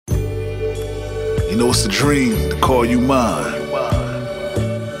You know it's a dream to call you mine.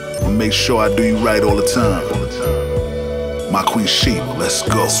 I'ma make sure I do you right all the time. My queen Sheba, let's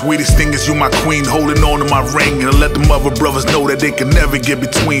go. Sweetest thing is you my queen, holding on to my ring. And let them other brothers know that they can never get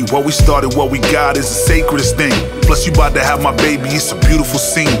between. What we started, what we got is the sacredest thing. Plus you about to have my baby, it's a beautiful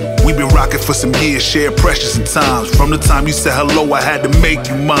scene. We been rocking for some years, shared precious in times. From the time you said hello, I had to make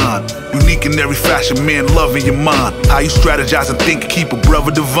you mine. Unique in every fashion, man, loving your mind. How you strategize and think, keep a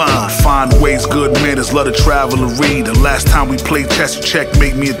brother divine. Find ways, good manners, love to travel and read. The last time we played chess, you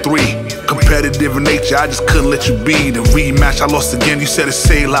checkmate me in 3. Competitive in nature, I just couldn't let you be. The rematch, I lost again, you said it's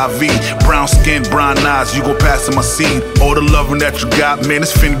say la vie. Brown skin, brown eyes, you gon' pass in my seed. All the loving that you got, man,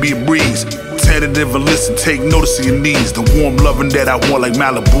 it's finna be a breeze. Tentative and listen, take notice of your needs. The warm loving that I want like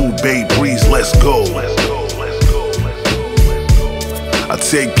Malibu, Bay Breeze, let's go. I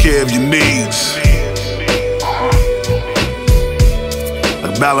take care of your needs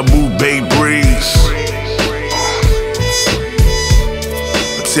like Malibu, Bay Breeze.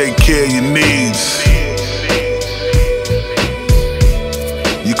 I take care of your needs.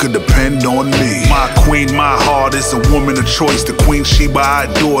 You could depend on me. My queen, my heart is a woman of choice. The queen Sheba I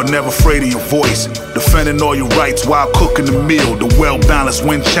adore, never afraid of your voice. Defending all your rights while cooking the meal. The well-balanced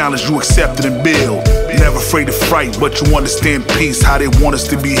when challenged, you accept it and build. Never afraid to fight, but you understand peace. How they want us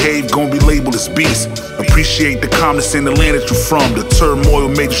to behave, gonna be labeled as beasts. Appreciate the calmness in the land that you're from. The turmoil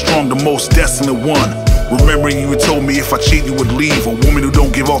made you strong, the most desolate one. Remembering you told me if I cheat you would leave. A woman who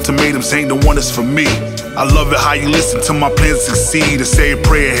don't give ultimatums ain't the one that's for me. I love it how you listen to my plans to succeed. And say a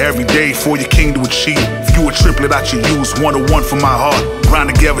prayer every day for your king to achieve. If you a triplet I should use, 1-to-1 for my heart.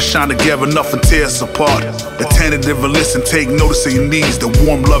 Grind together, shine together, nothing tear us apart. Attentive and listen, take notice of your needs. The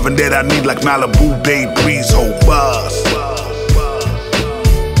warm loving that I need like Malibu, Bay Breeze, Obas.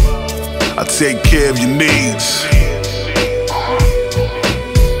 I take care of your needs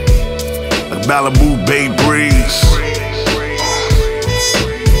like Malibu, Bay Breeze.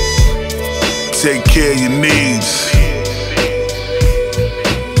 Take care of your needs.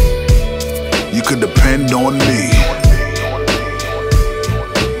 You could depend on me.